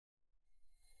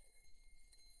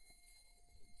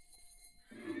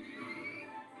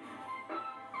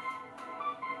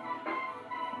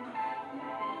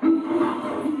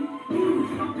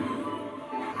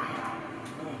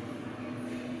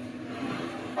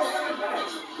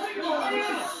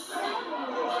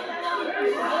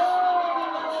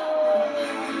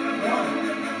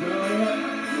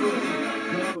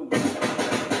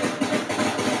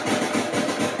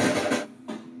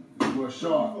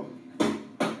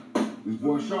This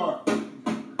boy Sharp.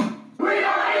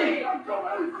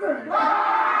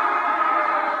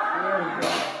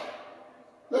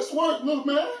 Let's work, little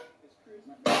man.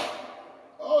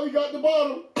 Oh, he got the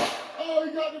bottom. Oh,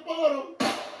 he got the bottom.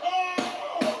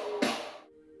 Oh!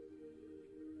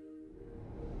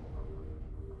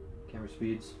 Camera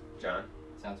speeds. John,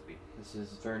 sound speed. This is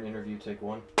Vernon interview, take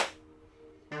 1.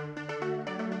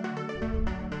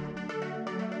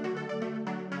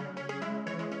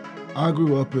 I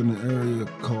grew up in an area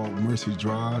called Mercy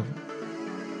Drive.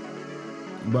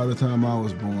 By the time I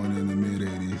was born in the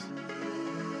mid-'80s,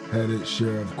 had its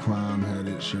share of crime, had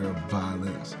its share of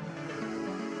violence.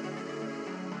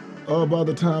 By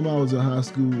the time I was in high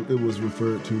school, it was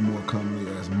referred to more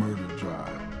commonly as Murder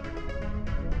Drive.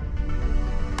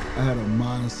 I had a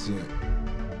mindset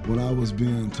when I was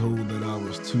being told that I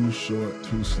was too short,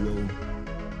 too slow,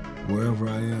 wherever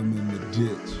I am in the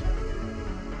ditch.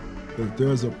 If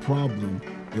there's a problem,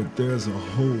 if there's a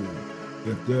hole,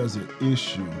 if there's an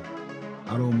issue,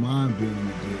 I don't mind being in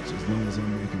the ditch as long as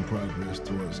I'm making progress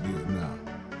towards getting out.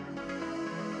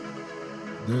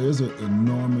 There is an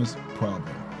enormous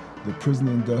problem. The prison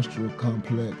industrial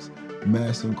complex,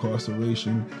 mass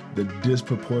incarceration, the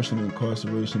disproportionate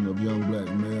incarceration of young black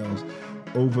males,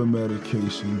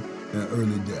 over-medication, and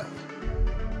early death.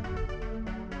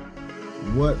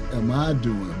 What am I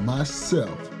doing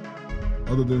myself,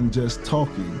 other than just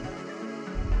talking,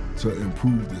 to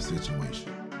improve the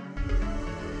situation?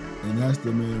 And that's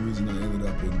the main reason I ended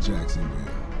up in Jacksonville.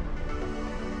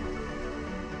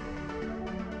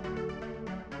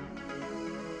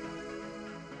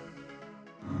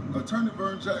 Attorney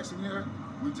Vernon Jackson here.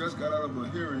 We just got out of a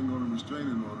hearing on a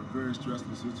restraining order, a very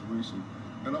stressful situation.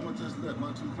 And I'm gonna just let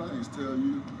my two clients tell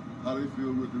you how they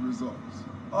feel with the results.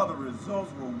 Oh, the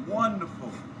results were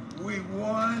wonderful. We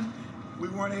won. We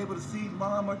weren't able to see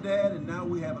mom or dad, and now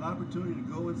we have an opportunity to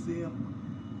go and see them.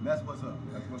 That's what's up.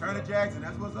 Attorney Jackson,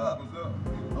 that's what's up.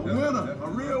 A winner, a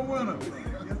real winner.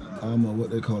 I'm what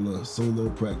they call a solo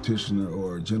practitioner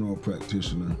or a general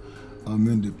practitioner. I'm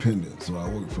independent, so I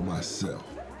work for myself.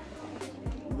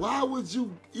 Why would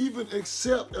you even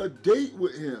accept a date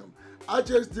with him? I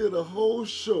just did a whole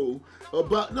show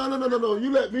about, no, you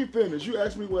let me finish. You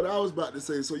asked me what I was about to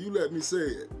say, so you let me say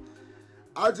it.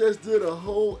 I just did a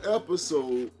whole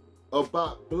episode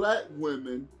about black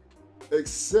women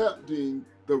accepting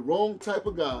the wrong type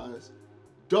of guys,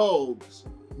 dogs,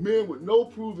 men with no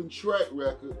proven track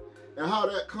record, and how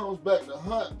that comes back to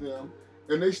haunt them,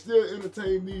 and they still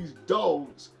entertain these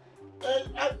dogs.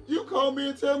 And you call me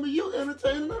and tell me you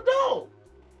entertaining a dog.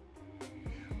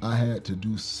 I had to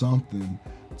do something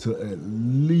to at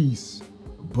least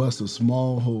bust a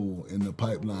small hole in the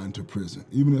pipeline to prison.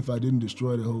 Even if I didn't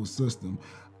destroy the whole system,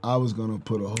 I was gonna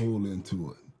put a hole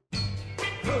into it.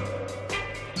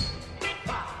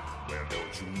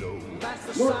 That's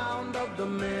the sound of the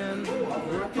men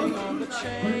working on the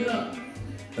chain.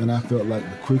 And I felt like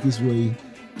the quickest way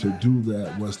to do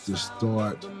that was to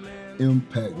start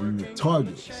impacting the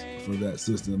targets for that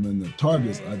system, and the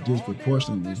targets are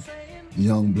disproportionately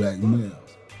young black males.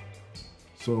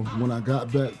 So when I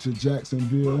got back to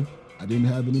Jacksonville, I didn't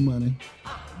have any money,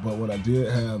 but what I did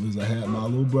have is I had my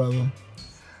little brother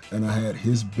and I had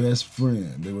his best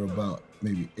friend. They were about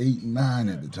maybe 8, 9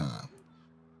 at the time.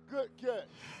 Good catch.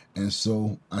 And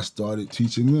so I started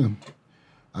teaching them.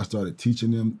 I started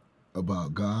teaching them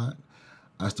about God.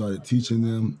 I started teaching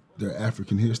them their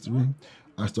African history.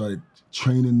 I started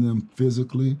training them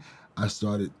physically. I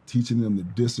started teaching them the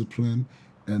discipline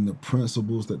and the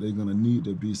principles that they're gonna need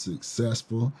to be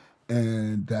successful.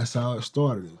 And that's how it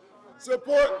started.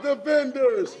 Support the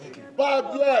vendors. Buy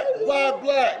black, buy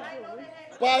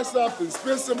black. Buy something,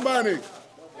 spend some money.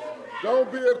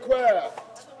 Don't be a crab.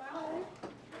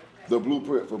 The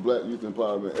Blueprint for Black Youth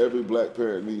Empowerment. Every black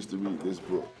parent needs to read this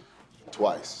book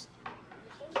twice.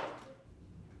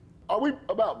 Are we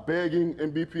about begging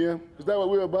in BPM? Is that what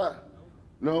we're about?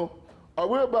 No? Are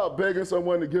we about begging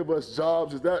someone to give us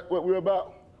jobs? Is that what we're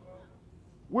about?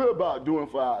 We're about doing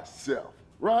for ourselves,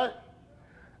 right?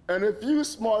 And if you're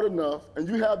smart enough and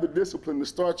you have the discipline to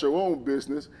start your own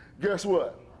business, guess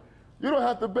what? You don't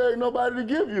have to beg nobody to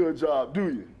give you a job, do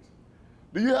you?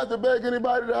 Do you have to beg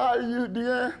anybody to hire you,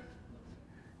 Deanne?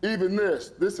 Even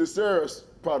this is Sarah's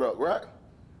product, right?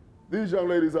 These young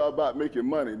ladies are about making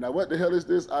money. Now, what the hell is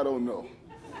this? I don't know.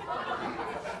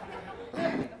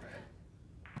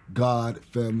 God,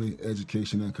 family,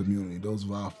 education, and community. Those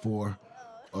are our 4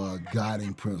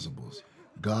 guiding principles.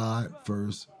 God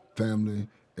first, family,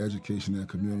 education, and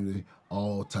community,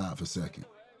 all tied for second.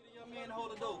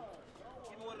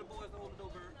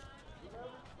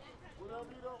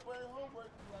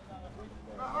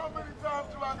 How many times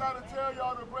do I gotta tell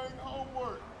y'all to bring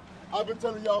homework. I've been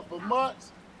telling y'all for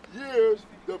months, years,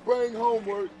 to bring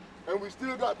homework, and we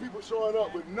still got people showing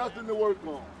up with nothing to work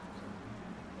on.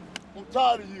 I'm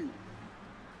tired of you.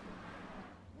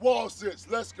 Wall sits,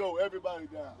 let's go, everybody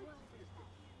down.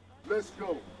 Let's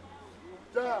go.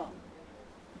 Down.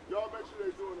 Y'all make sure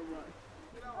they're doing it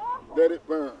right. Let it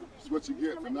burn. That's what you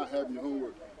get for not having your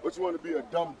homework. What, you want to be a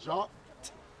dumb jock?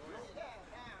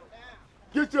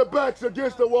 Get your backs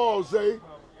against the wall, Zay.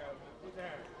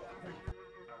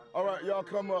 All right, y'all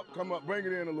come up, bring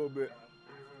it in a little bit.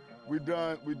 We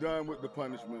done with the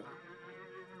punishment.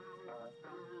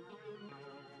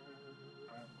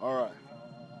 All right.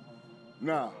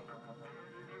 Now,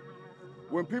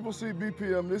 when people see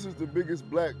BPM, this is the biggest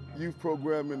black youth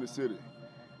program in the city.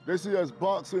 They see us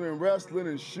boxing and wrestling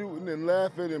and shooting and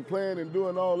laughing and playing and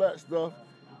doing all that stuff,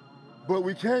 but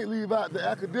we can't leave out the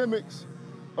academics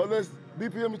unless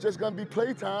BPM is just gonna be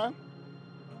playtime.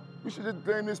 We should just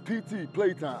name this PT,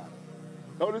 playtime.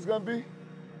 Know what it's gonna be?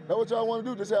 Know what y'all wanna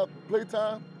do, just have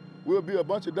playtime? We'll be a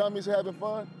bunch of dummies having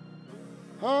fun?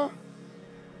 Huh?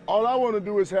 All I wanna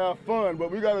do is have fun,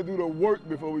 but we gotta do the work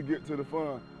before we get to the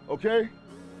fun, okay?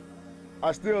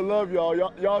 I still love y'all.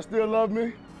 Y'all still love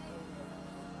me?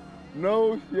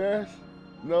 No, yes,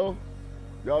 no.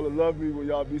 Y'all will love me when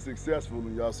y'all be successful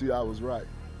and y'all see I was right.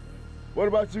 What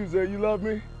about you, Zay? You love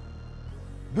me?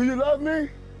 Do you love me?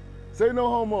 Say no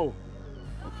homo.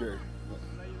 Okay.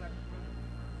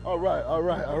 All right, all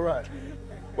right, all right.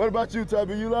 What about you,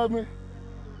 Tubby? You love me?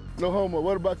 No homo.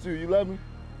 What about you? You love me?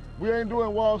 We ain't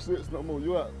doing wall sits no more.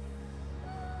 You up?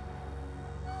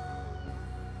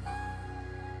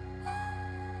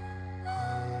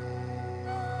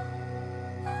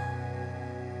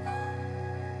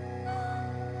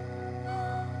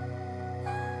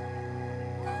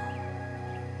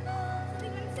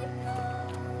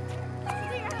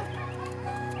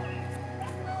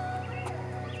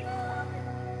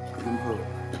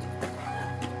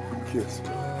 Kiss.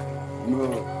 Give me a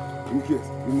hug. Give me a kiss.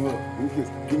 Give me a hug. Give me a kiss.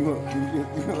 Give me a hug. Give me a kiss.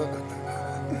 Give me a hug.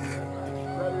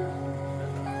 That is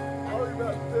all you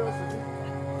got to tell me.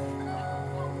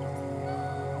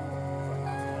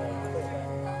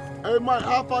 Hey, Mike,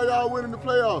 how far y'all win in the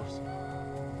playoffs?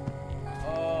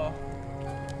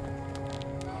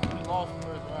 We lost the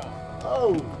first round.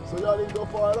 Oh, so y'all didn't go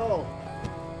far at all.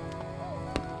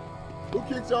 Who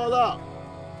kicked y'all out?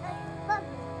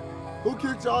 Who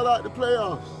kicked y'all out the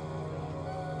playoffs?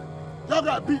 Y'all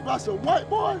got beat by some white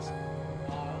boys?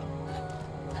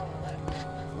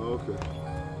 Okay.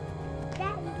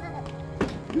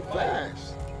 You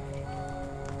fast.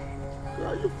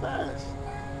 Girl, you fast.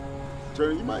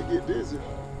 Journey, you might get dizzy.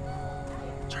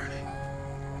 Journey,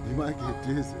 you might get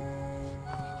dizzy.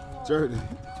 Journey,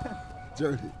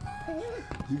 Journey,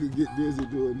 you could get dizzy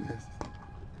doing this.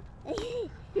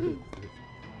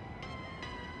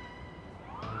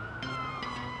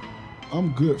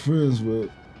 I'm good friends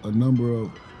with a number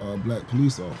of black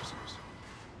police officers.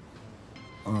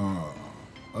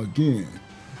 Again,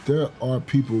 there are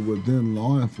people within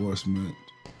law enforcement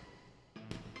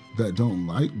that don't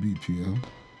like BPM,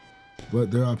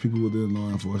 but there are people within law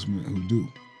enforcement who do.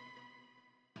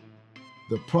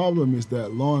 The problem is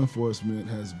that law enforcement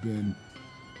has been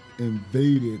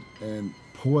invaded and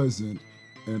poisoned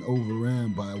and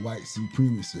overran by white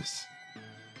supremacists.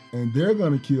 And they're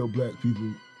gonna kill black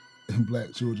people and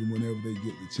black children whenever they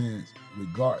get the chance,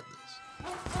 regardless.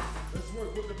 Let's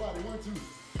work with the body. 1, 2.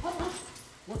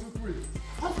 1, 2, 3.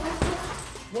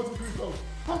 1, 2, 3, 4.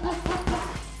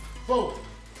 4.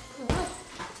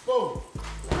 4.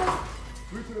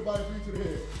 3 to the body, 3 to the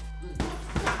head.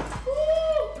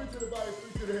 Woo! 3 to the body,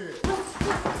 3 to the head.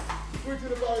 3 to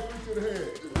the body, 3 to the head.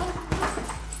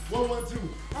 1, 1, 2.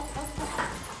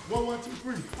 1, 1, 2,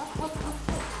 3.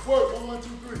 Work. 1, 1, 2,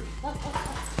 3.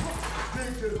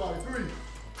 Dig to the body, 3.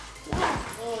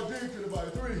 Dig to the body,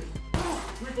 3.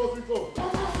 3, 4, 3, 4.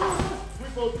 3,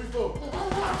 4, 3, 4. 3,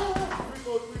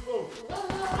 4, 3, 4.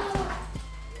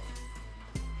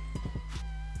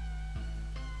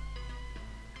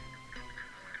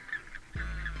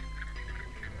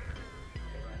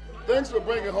 Thanks for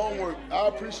bringing homework. I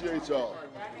appreciate y'all.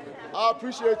 I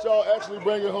appreciate y'all actually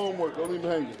bringing homework. Don't leave me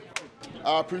hanging.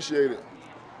 I appreciate it.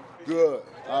 Good.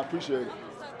 I appreciate it.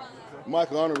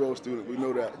 Michael honor roll student, we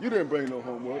know that. You didn't bring no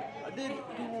homework. I did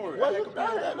do more. Well, you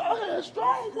got that out here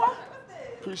strong, boy.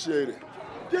 Appreciate it.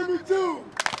 Give me 2.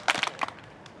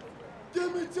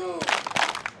 Give me 2.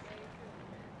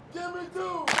 Give me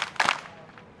 2.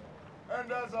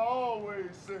 And as I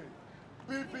always say,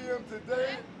 BPM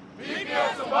today,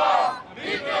 BPM tomorrow,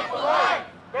 BPM for life,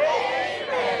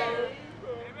 baby.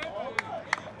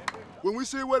 when we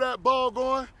see where that ball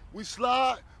going, We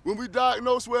slide. When we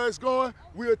diagnose where it's going,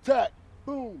 we attack.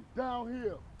 Boom,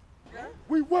 downhill.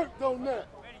 We worked on that.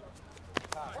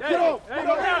 Get off.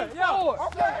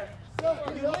 Okay.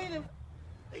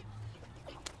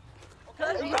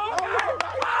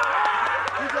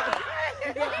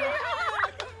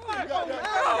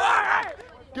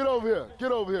 Get over here.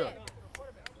 Get over here.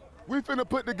 We finna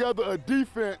put together a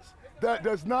defense that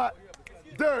does not.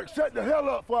 Derek, shut the hell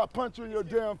up before I punch you in your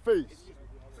damn face.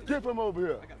 Get from over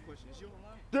here.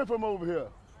 Get from over here.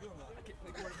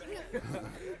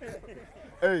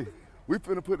 Hey, we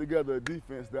finna put together a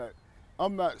defense that,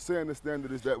 I'm not saying the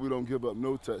standard is that we don't give up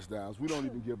no touchdowns. We don't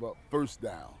even give up first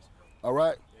downs, all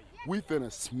right? We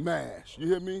finna smash, you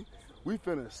hear me? We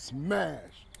finna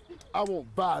smash. I want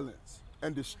violence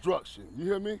and destruction, you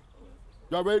hear me?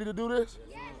 Y'all ready to do this?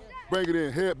 Yes, bring it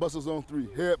in, head busters on 3,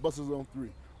 head busters on 3.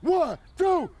 1,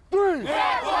 2, 3.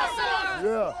 Head busters!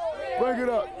 Yeah, bring it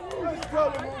up. Let's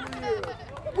tell them who we is.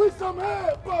 We some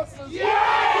head busters! Yeah!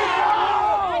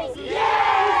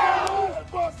 Yeah!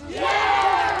 Head busters!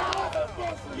 Yeah! Head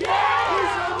busters! Yeah! We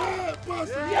some head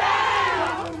busters!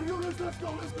 Yeah! Let's go,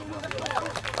 let's go, let's go.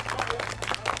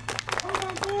 I'm a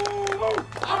Zulu!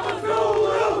 I'm a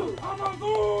Zulu! I'm a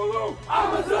Zulu!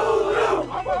 I'm a Zulu!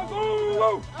 I'm a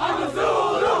Zulu! I'm a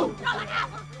Zulu!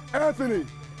 Anthony,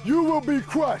 you will be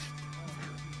crushed.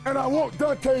 And I want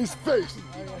Dante's face.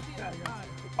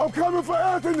 I'm coming for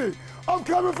Anthony! I'm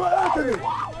coming for Anthony!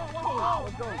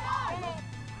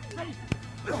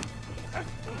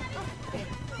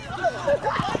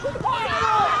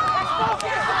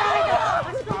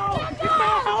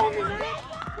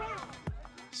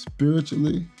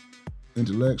 Spiritually,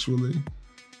 intellectually,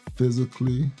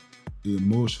 physically,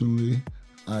 emotionally,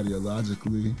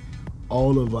 ideologically,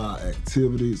 all of our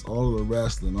activities, all of the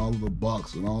wrestling, all of the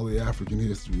boxing, all the African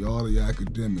history, all the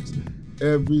academics,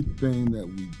 everything that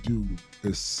we do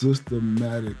is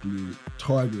systematically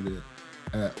targeted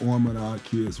at arming our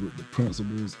kids with the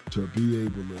principles to be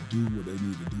able to do what they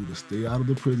need to do to stay out of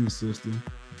the prison system,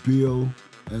 build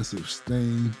and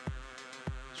sustain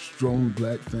strong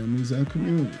black families and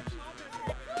communities.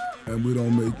 And we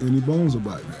don't make any bones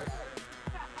about that.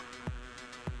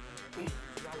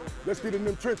 Let's get in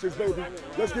them trenches, baby.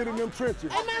 Let's get in them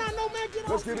trenches. Hey, man, I know, man, get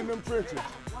Let's get in them trenches.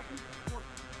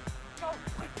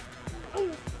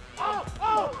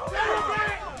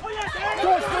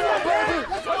 Touchdown, baby!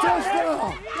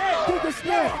 Touchdown! Get the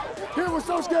snap! He was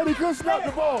so scared he couldn't snap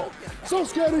the ball. So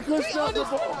scared he couldn't snap the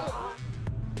ball.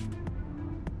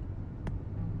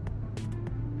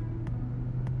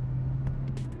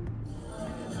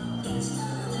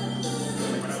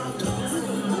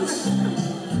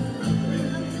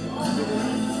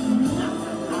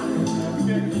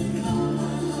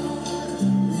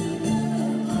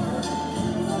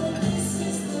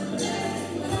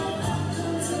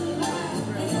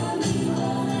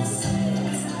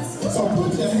 So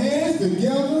put your hands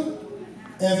together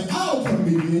as our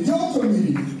comedian, your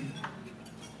comedian,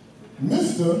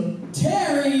 Mr.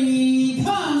 Terry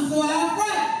comes to our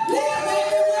front. Let's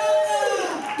make it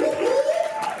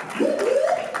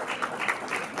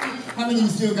welcome. How many of you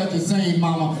still got your same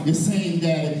mama, your same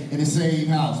daddy, in the same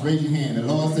house? Raise your hand. The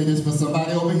Lord said this for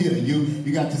somebody over here.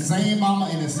 You got the same mama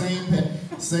in the same pet.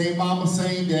 Same mama,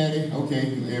 same daddy.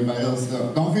 Okay, everybody else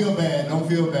stuff. Don't feel bad, don't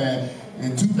feel bad.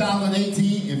 In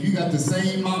 2018, if you got the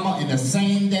same mama and the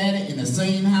same daddy in the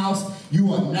same house,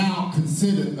 you are now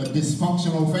considered a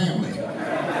dysfunctional family.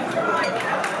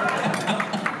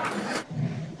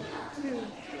 2,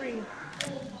 3.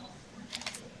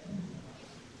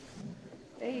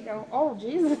 There you go. Oh,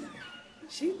 Jesus.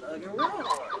 She thugging real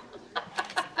hard.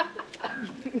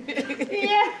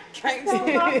 Yeah. Can't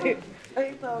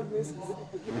thug this.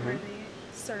 Really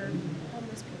serve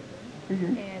homeless people.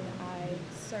 And I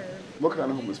serve What kind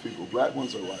of homeless people? Black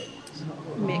ones or white ones?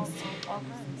 mixed, all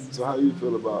kinds. So how do you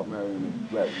feel about marrying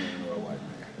a black man or a white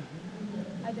man?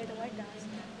 I date a white guy.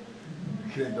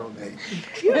 You can't donate.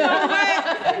 You know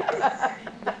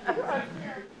what?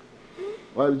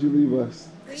 Why did you leave us?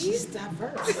 She's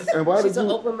diverse. And why She's did an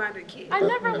you? open-minded kid. I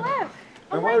never left.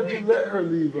 And why did you let her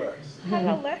leave us? Have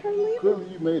I let her leave? Clearly,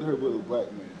 you made her with a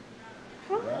black man,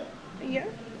 Huh? right? Yeah.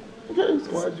 Okay,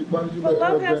 so why did you But let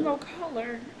love her? has no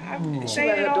color. I've She let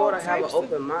dated her all daughter have an types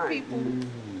open of mind. people.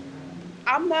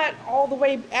 I'm not all the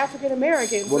way African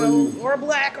American, What are so you? or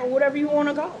black or whatever you want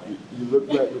to call it. You look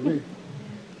black to me.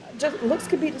 Just looks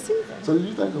could be deceiving. So do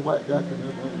you think a white guy can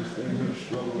ever understand her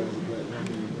struggle as a black woman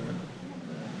in America?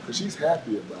 Because she's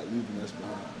happy about leaving us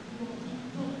behind.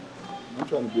 I'm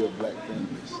trying to be a black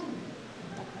feminist.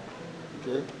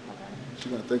 Okay?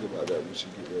 She's gonna think about that when she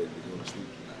get ready to go to sleep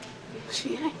tonight.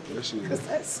 She ain't. Yes, she is. Because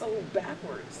that's so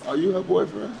backwards. Are you her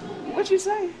boyfriend? What you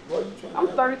say? Why are you trying I'm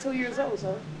to 32 years old,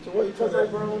 sir. So why are you trying Because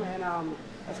to I'm grown and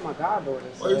that's my goddaughter.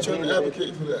 Why are you trying to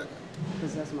advocate for that?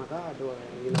 Because that's my goddaughter.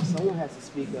 And, you know, someone has to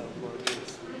speak up for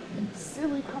this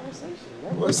silly conversation.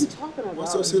 What are you talking about?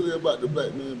 What's so silly about the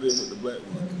black man being with the black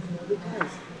woman?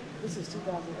 Because this is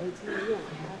 2018. You don't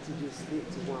have to just stick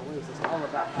to one way. It's all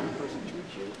about how the person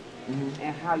treats you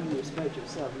and how you respect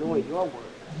yourself, knowing your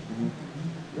worth.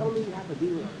 You don't mean you have to be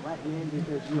with a black man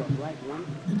because you're a black woman.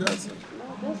 It doesn't. No,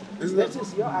 it doesn't. That's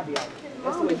just your ideology.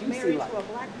 That's the way you see life.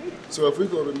 So if we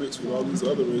go to mix with all these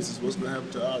other races, what's going to happen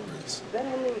to our race? That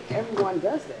don't mean everyone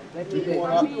does that. That means that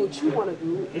you do what you want to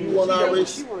do, and you want our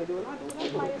race? what you want to do, and I do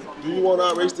what I want. Do you want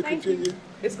our race to continue?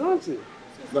 It's going to.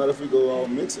 Not if we go all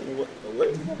mixing away.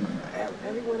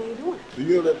 Everyone ain't doing it. Do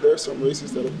you know that there are some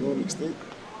races that are going extinct?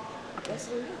 That's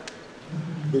what it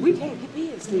is. We can't be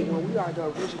extinct when we are the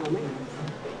original man.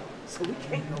 So we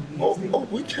can't go be extinct. Oh,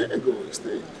 we can go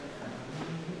extinct.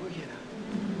 Well, you know,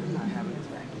 I'm not having this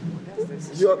back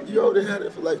anymore. You already had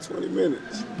it for like 20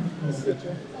 minutes. You're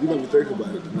going to think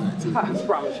about it tonight, too. I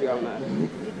promise you I'm not.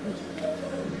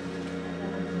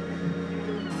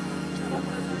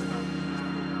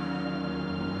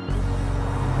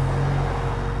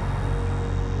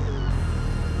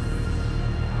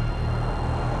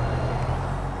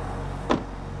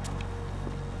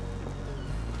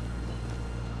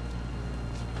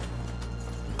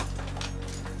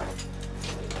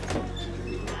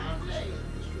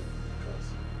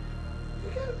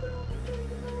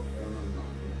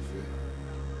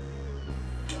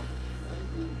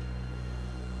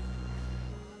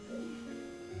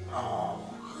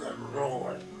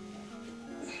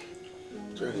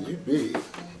 You big.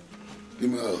 Give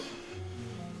me a hug.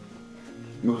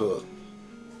 Give me a hug.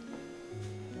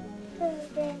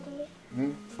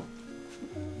 Hmm?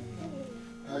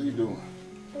 How you doing?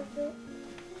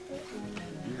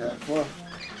 You had fun?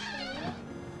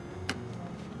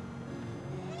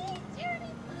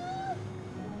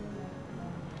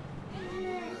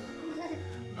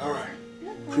 All right.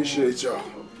 Appreciate y'all.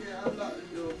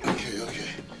 Okay.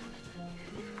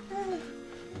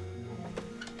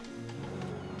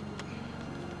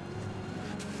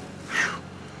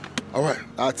 All right,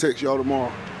 I'll text y'all tomorrow.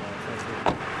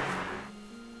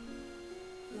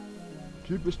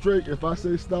 Keep it straight. If I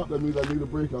say stop, that means I need a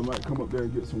break. I might come up there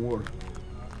and get some water.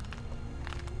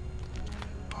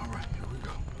 All right, here we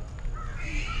go.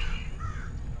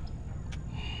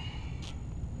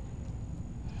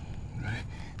 Ready?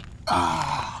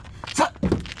 Stop!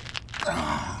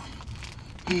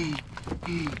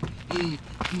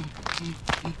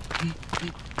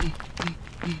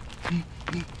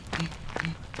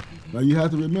 Now you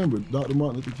have to remember, Dr.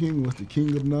 Martin Luther King was the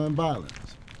king of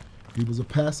nonviolence. He was a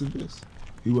pacifist,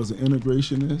 he was an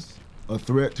integrationist, a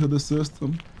threat to the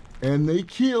system, and they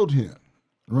killed him,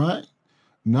 right?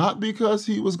 Not because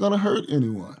he was gonna hurt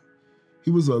anyone.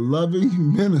 He was a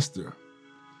loving minister.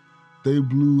 They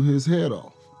blew his head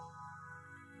off.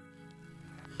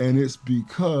 And it's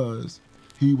because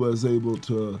he was able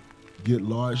to get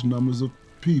large numbers of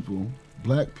people,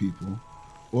 black people,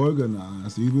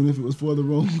 organized, even if it was for the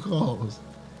wrong cause.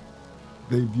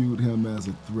 They viewed him as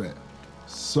a threat.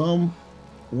 Some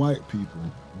white people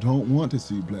don't want to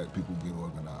see black people get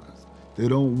organized. They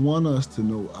don't want us to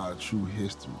know our true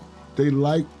history. They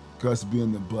like us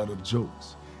being the butt of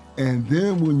jokes. And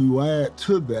then when you add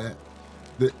to that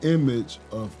the image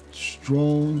of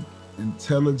strong,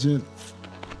 intelligent,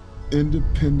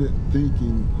 independent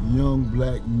thinking young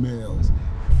black males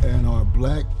and our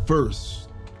black first,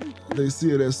 they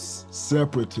see it as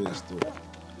separatist or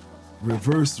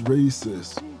reverse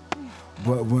racist.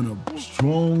 But when a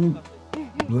strong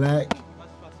black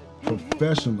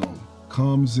professional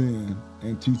comes in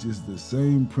and teaches the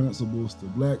same principles to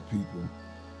black people,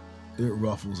 it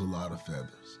ruffles a lot of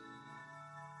feathers.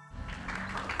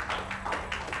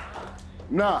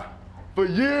 Now, for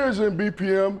years in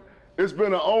BPM, it's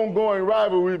been an ongoing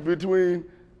rivalry between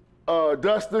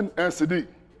Dustin and Sadiq.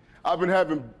 I've been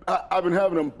having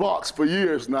them boxed for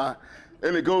years now,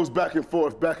 and it goes back and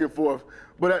forth.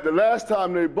 But at the last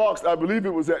time they boxed, I believe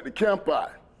it was at the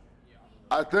campfire.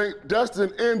 I think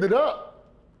Dustin ended up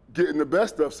getting the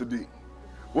best of Sadiq.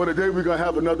 Well, today we're gonna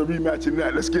have another rematch in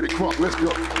that. Let's get it crunk, let's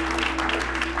go.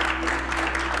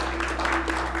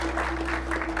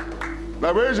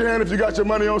 Now raise your hand if you got your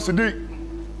money on Sadiq.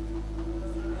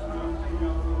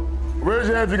 Raise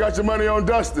your hand if you got your money on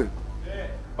Dustin.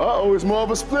 Uh-oh, it's more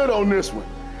of a split on this one.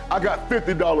 I got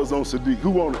 $50 on Sadiq. Who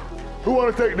want it? Who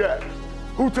want to take that?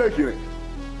 Who taking it?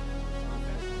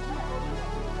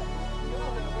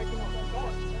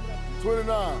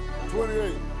 29,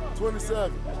 28, 27,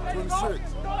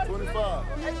 26,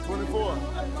 25, 24,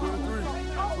 23,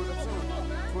 22,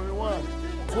 21,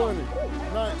 20,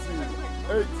 19,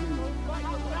 18,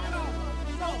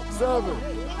 7, 6,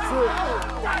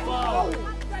 5,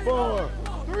 4,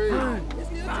 3, 2,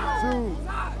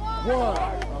 1.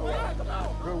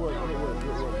 Good work, good work, good work,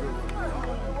 good work.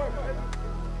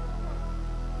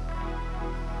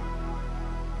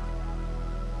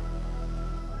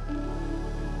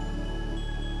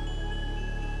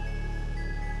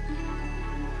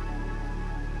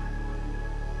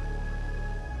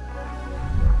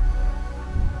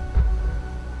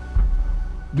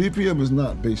 BPM is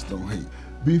not based on hate.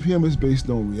 BPM is based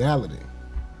on reality.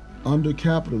 Under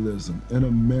capitalism in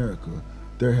America,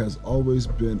 there has always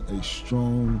been a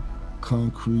strong,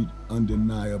 concrete,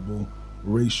 undeniable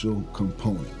racial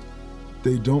component.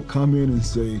 They don't come in and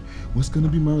say, what's gonna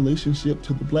be my relationship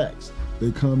to the blacks?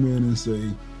 They come in and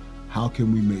say, how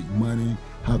can we make money?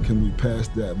 How can we pass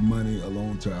that money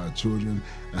along to our children?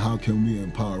 And how can we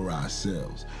empower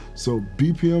ourselves? So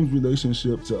BPM's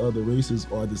relationship to other races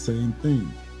are the same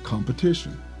thing,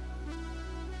 competition.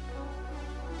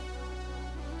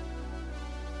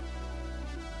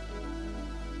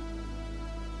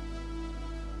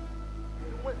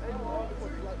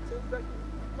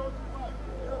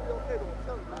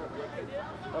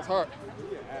 That's hard.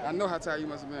 I know how tired you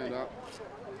must have been, dog.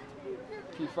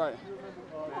 Keep fighting.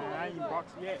 Man, I ain't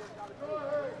boxing yet.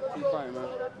 Keep fighting, man.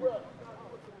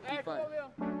 Keep fighting.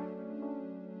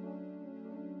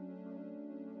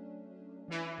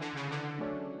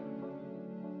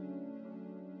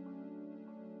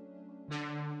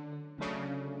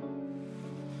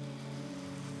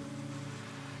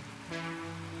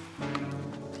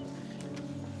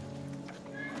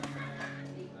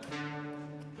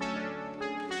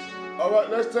 All right,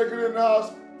 let's take it in the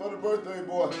house for the birthday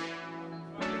boy.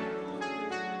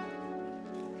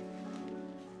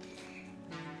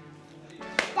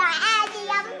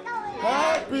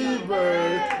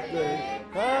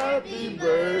 Happy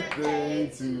birthday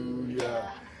to ya.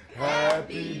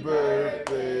 Happy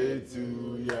birthday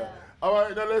to ya. All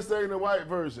right, now let's sing the white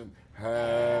version.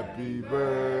 Happy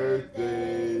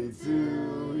birthday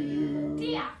to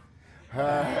you.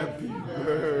 Happy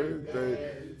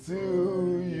birthday to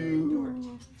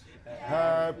you.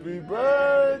 Happy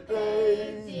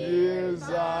birthday, dear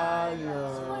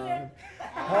Zion.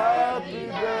 Happy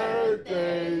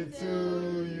birthday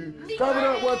to you. Clap it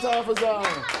up one time for Zion.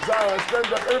 Zion, stand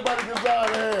up. Everybody give Zion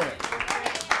a hand.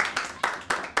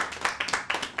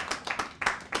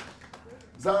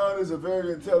 Zion is a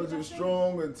very intelligent,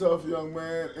 strong, and tough young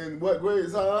man. In what grade,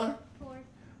 Zion?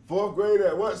 Fourth grade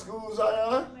at what school,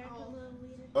 Zion?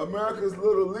 America's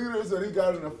Little Leaders, and he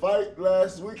got in a fight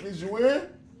last week. Did you win?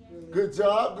 Good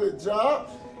job, good job.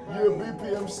 You're a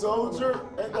BPM soldier,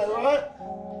 ain't that right?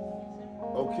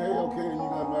 Okay, okay, and you're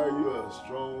gonna marry you a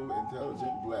strong,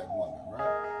 intelligent black woman,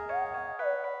 right?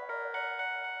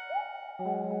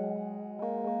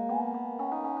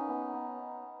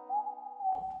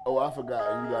 Oh, I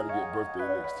forgot, and you gotta get birthday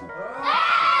licks too.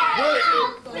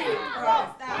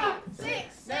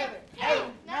 6, 7, 8,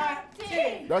 9,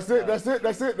 10. That's it, that's it,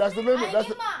 that's it, that's the limit, that's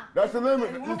the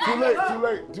limit. Too late, too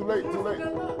late, too late, too late.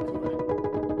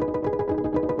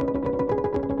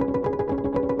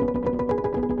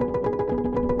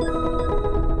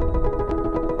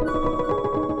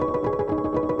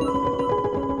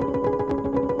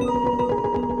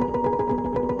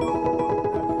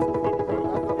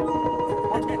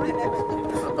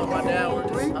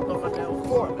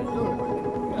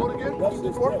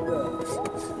 Hey,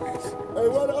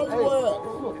 where the other boy at?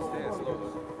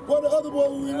 Where the other boy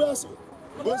when we wrestled?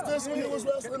 Was this when he was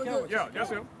wrestling again? Yeah, that's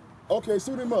him. Okay,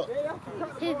 suit him up.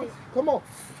 Come on.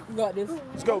 You got this.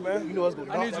 Let's go, man. You know what's going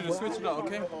on. I need you to switch it up,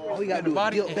 okay? All we got to do is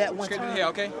guilt back one time. Head,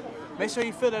 okay? Make sure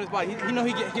you feel that his body. He know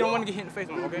he don't want to get hit in the face,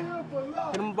 okay? Hit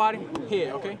him in the body,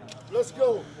 head, okay? Let's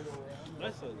go.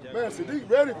 Man, Sadiq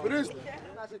ready for this.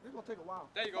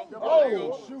 There you go.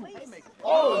 Oh, shoot.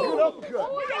 Oh, good uppercut.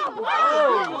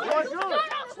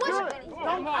 I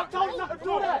told you not to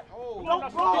do that. Don't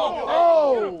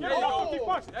Oh. Keep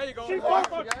punching. There you go. Keep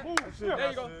punching. Move. There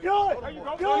you go. Good. There you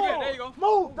go. Good. There you go.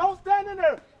 Move. Don't stand in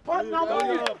there. Punch now.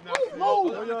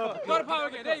 Move. Go to power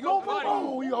again. There you go. Body.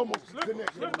 Oh, he almost connected.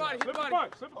 Slip the body. Hit the body.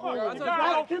 You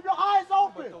gotta keep your eyes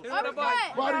open. Hit the body.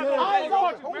 Eyes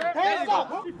open. Hands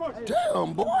up.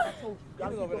 Damn, boy.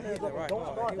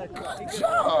 Good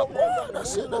job, boy.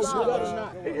 That's it, that's it.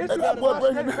 Hey, that boy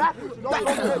breaking it.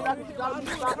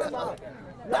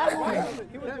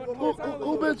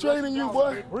 Who been training you,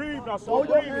 boy? Breathe now, so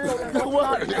breathe.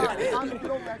 What?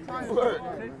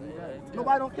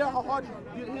 Nobody don't care how hard you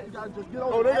get hit. You gotta just get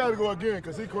over. Oh, they gotta go again,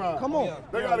 because he crying. Come on.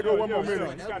 They gotta go one more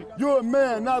minute. You're a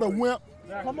man, not a wimp.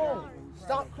 Come on.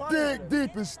 Stop crying. Dig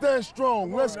deep and stand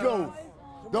strong. Let's go.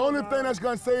 The only thing that's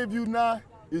gonna save you now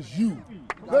is you.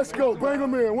 Let's go. Bring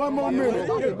them in. One more minute.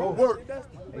 Work.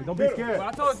 Hey, don't be scared.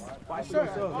 I told you.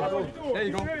 There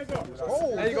you go.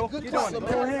 There you go. Keep doing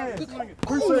it.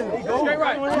 Appreciate it. Straight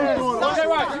right. Straight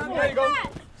right. There you go.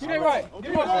 Straight right.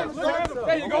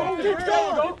 There you go. Keep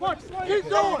going. Keep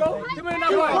going. Give me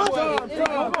that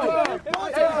body.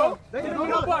 There you go.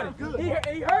 Nobody.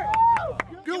 He hurt.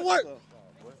 Good work.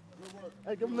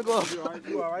 Hey, give him the gloves.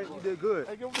 You all right? You did good.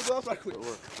 Hey, give him the gloves right quick.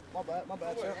 My bad,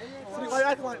 champ. See why you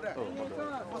acting like that?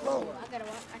 What's wrong?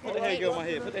 Put the head on my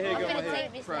head. Put the head on my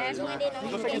head. Friday,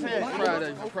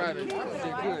 man. Friday. You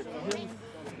did good.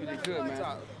 You did good,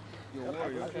 man. You're a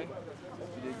warrior, okay?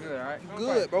 You did good, all right?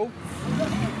 Good, bro. You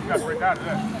gotta break out of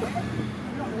that.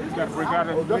 You gotta break out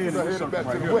of that. Dustin headed back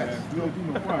to the west.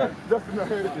 Dustin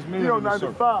headed. He on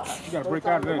 95. You gotta break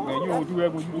out of that, man. You don't do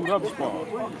that when you do the other sport.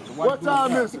 So what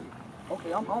time is it?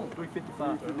 Okay, I'm home.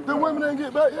 3:55. The women ain't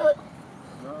get back yet?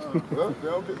 Well, they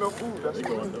don't get no food. That's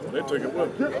good. They took it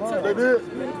with them. They did?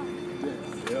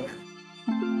 Yeah.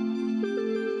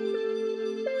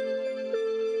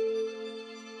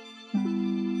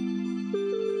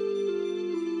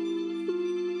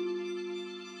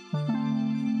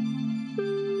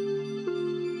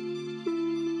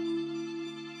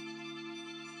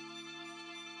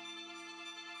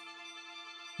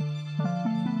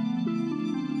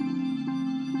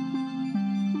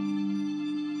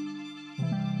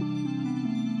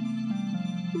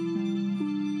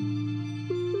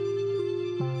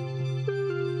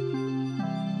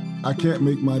 I can't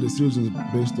make my decisions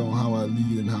based on how I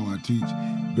lead and how I teach,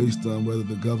 based on whether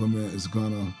the government is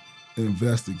gonna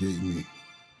investigate me.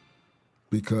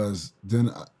 Because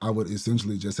then I would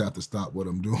essentially just have to stop what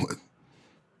I'm doing.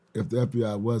 If the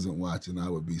FBI wasn't watching, I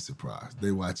would be surprised.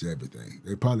 They watch everything.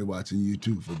 They're probably watching you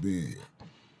too for being here.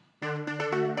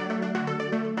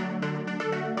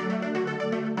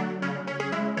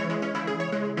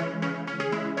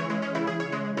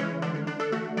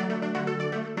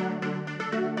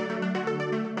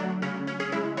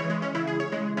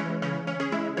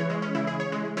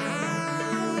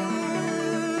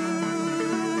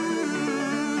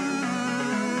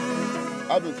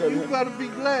 I've been telling him. You gotta be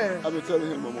glad. I've been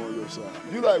telling him I'm on your side.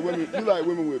 You like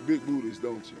women with big booties,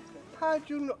 don't you? How'd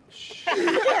you know?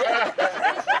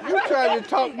 You trying to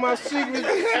talk my secrets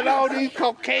and all these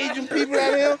Caucasian people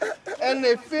out here, and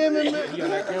they filming me?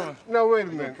 No, wait a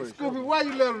minute. Scoopy, why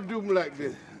you let them do me like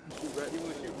this?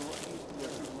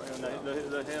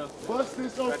 Bust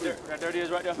this open. Right there it is,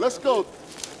 right there. Let's go.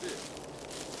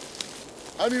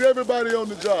 I need everybody on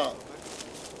the job.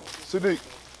 Sadiq,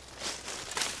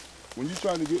 when you're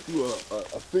trying to get through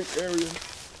a thick area,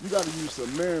 you got to use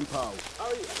some manpower.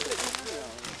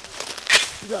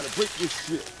 You got to break this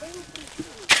shit.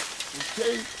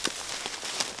 Okay?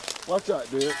 Watch out,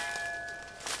 Dad.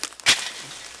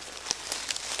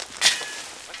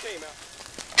 I came out.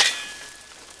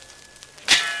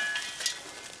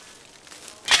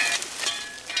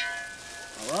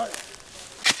 All right?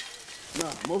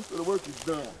 Now, most of the work is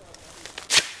done.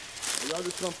 Y'all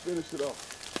just come finish it off.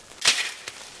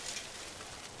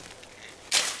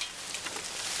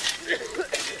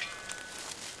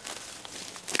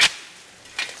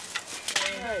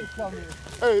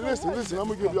 Hey, listen, I'm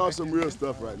gonna give y'all some real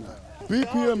stuff right now.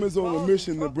 BPM is on a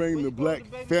mission to bring the black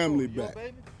family back,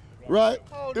 right?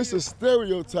 It's a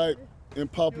stereotype in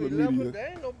popular media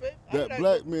that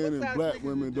black men and black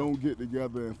women don't get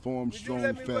together and form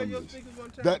strong families.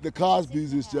 That the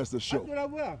Cosbys is just a show.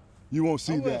 You won't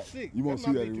see that. You won't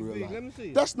see that in real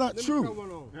life. That's not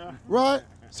true, right?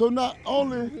 So not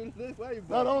only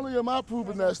am I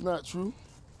proving that's not true,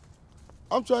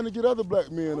 I'm trying to get other black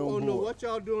men on board. I don't know what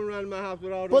y'all doing around my house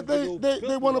with all but those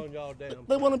they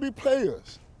want to be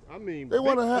players. I mean, they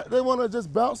want to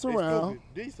just bounce around.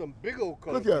 These some big old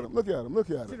colors. Look at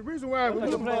him. See, the reason why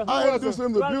I introduced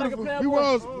him to beautiful. He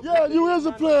was. Yeah, you is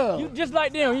a player. You just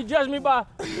like them. You judge me by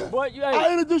what you.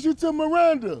 I introduced you to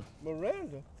Miranda.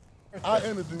 Miranda. I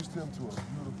introduced him to a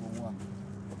beautiful woman.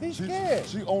 He's scared.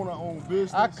 She own her own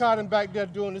business. I caught him back there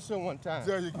doing this one time.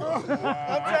 There you go. I'm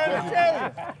trying to tell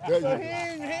you. So he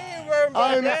ain't worried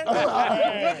about that.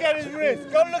 Look at his wrist.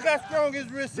 Go look how strong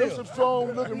his wrist is. There's some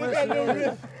strong looking Look at his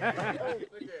wrist.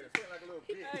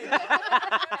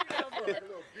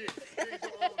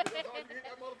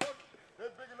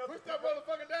 Push that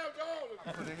motherfucker down,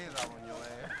 John. Put his hands out on your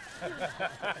ass.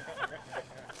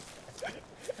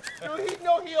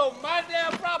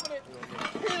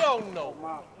 Hell no.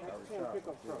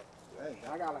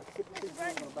 I got like 6 people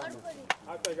on the back.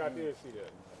 I think I did see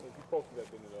that. I think you posted that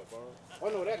thing up, huh? Oh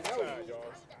no, that was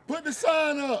y'all. Put the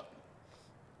sign up.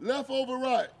 Left over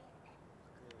right.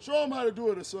 Show them how to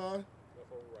do it, son.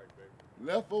 Left over right,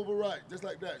 baby. Left over right, just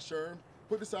like that, Sherm.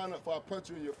 Put the sign up before I punch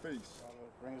you in your face.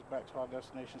 Bring us back to our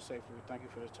destination safely. We thank you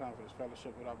for this time, for this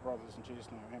fellowship with our brothers. In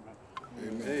Jesus' name,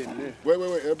 amen. Amen. Wait.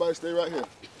 Everybody stay right here.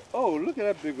 Oh, look at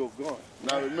that big old gun.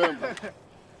 Now remember,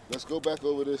 let's go back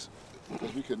over this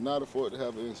because we could not afford to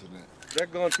have an incident.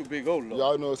 That gun too big old, Lord.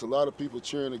 Y'all know it's a lot of people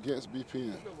cheering against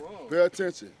BPM. Pay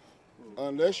attention.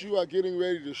 Unless you are getting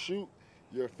ready to shoot,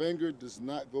 your finger does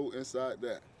not go inside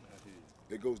that.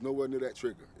 It goes nowhere near that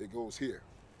trigger. It goes here.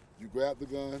 You grab the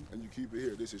gun and you keep it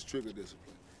here. This is trigger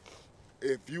discipline.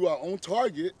 If you are on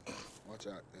target, watch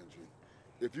out, Andrew.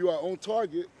 If you are on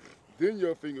target, then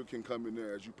your finger can come in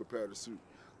there as you prepare to shoot.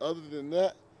 Other than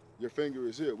that, your finger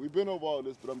is here. We've been over all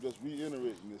this, but I'm just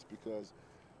reiterating this because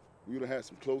we would have had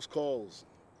some close calls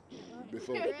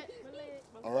before.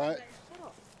 All right?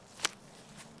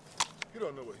 He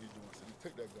don't know what he's doing, so you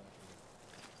take that gun from him.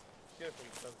 Get it from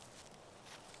him, son.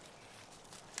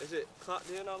 Is it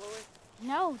clocked in all the way?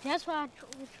 No, that's why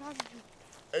we're trying to do.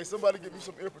 Hey, somebody get me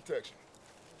some ear protection.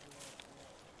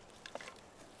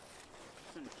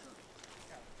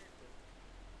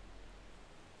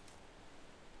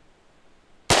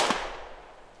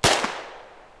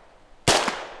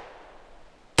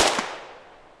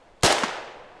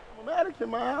 In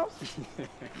my house.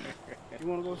 You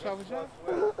want to go shop a shop?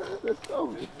 Let's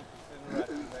go.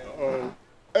 Uh-oh.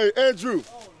 Hey, Andrew,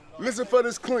 listen for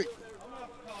this clink.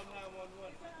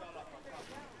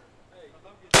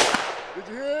 Did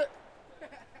you hear it?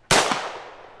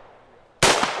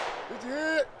 Did you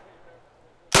hear it?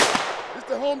 It's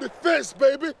the home defense,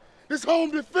 baby. This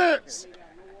home defense.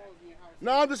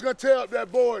 Now I'm just gonna tear up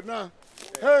that board now.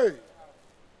 Hey,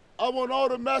 I want all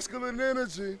the masculine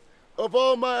energy of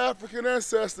all my African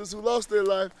ancestors who lost their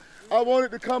life. I want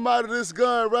it to come out of this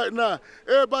gun right now.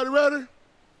 Everybody ready?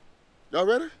 Y'all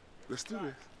ready? Let's do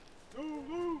this.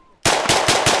 Woo!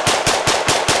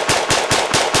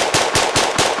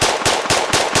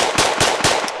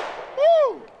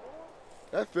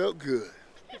 That felt good.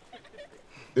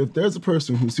 If there's a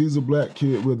person who sees a black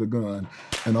kid with a gun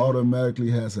and automatically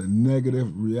has a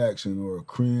negative reaction or a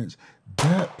cringe,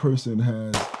 that person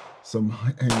has some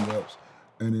hang-ups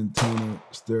and internal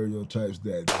stereotypes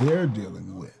that they're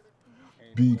dealing with.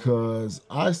 Because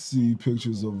I see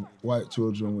pictures of white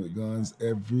children with guns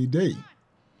every day.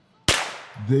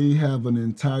 They have an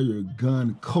entire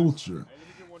gun culture.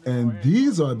 And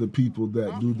these are the people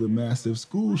that do the massive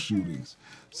school shootings.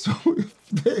 So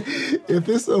if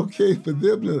it's okay for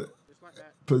them to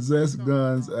possess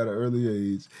guns at an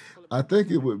early age, I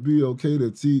think it would be okay to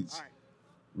teach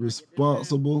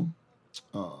responsible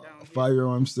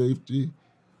firearm safety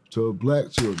to black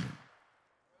children.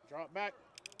 Drop back.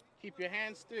 Keep your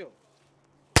hands still.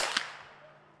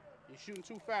 You're shooting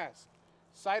too fast.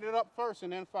 Sight it up first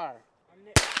and then fire.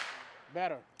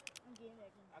 Better.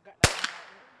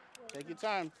 Take your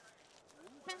time.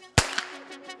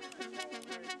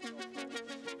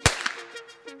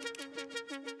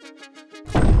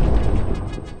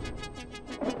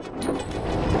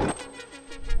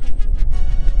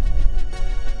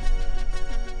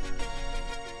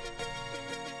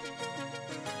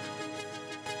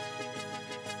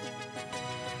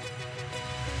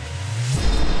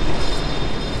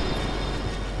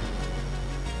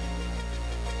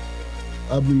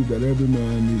 I believe that every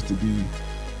man needs to be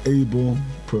able,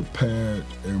 prepared,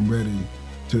 and ready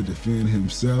to defend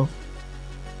himself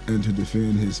and to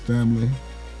defend his family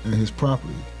and his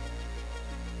property.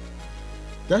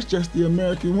 That's just the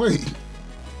American way.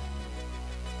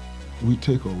 We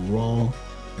take a raw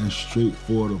and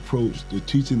straightforward approach to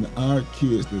teaching our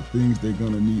kids the things they're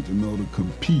gonna need to know to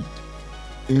compete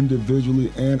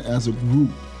individually and as a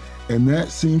group. And that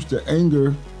seems to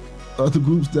anger other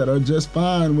groups that are just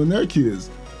fine when their kids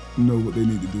know what they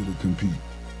need to do to compete.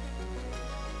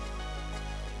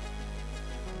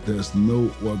 There's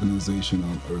no organization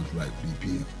on earth like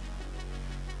BPM.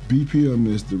 BPM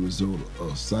is the result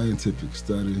of scientific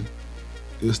study.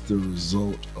 It's the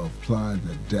result of applying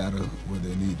the data where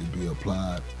they need to be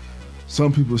applied.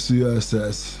 Some people see us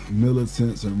as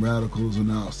militants and radicals and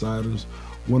outsiders,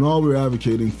 when all we're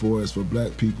advocating for is for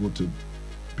black people to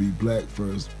be black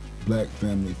first, black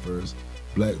family first,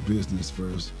 black business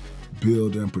first,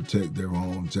 build and protect their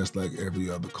own just like every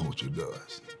other culture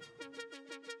does.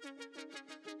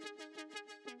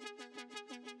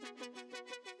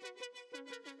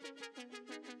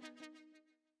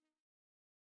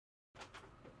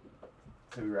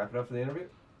 Can we wrap it up for the interview?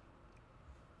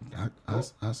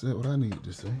 I said what I needed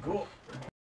to say. Cool.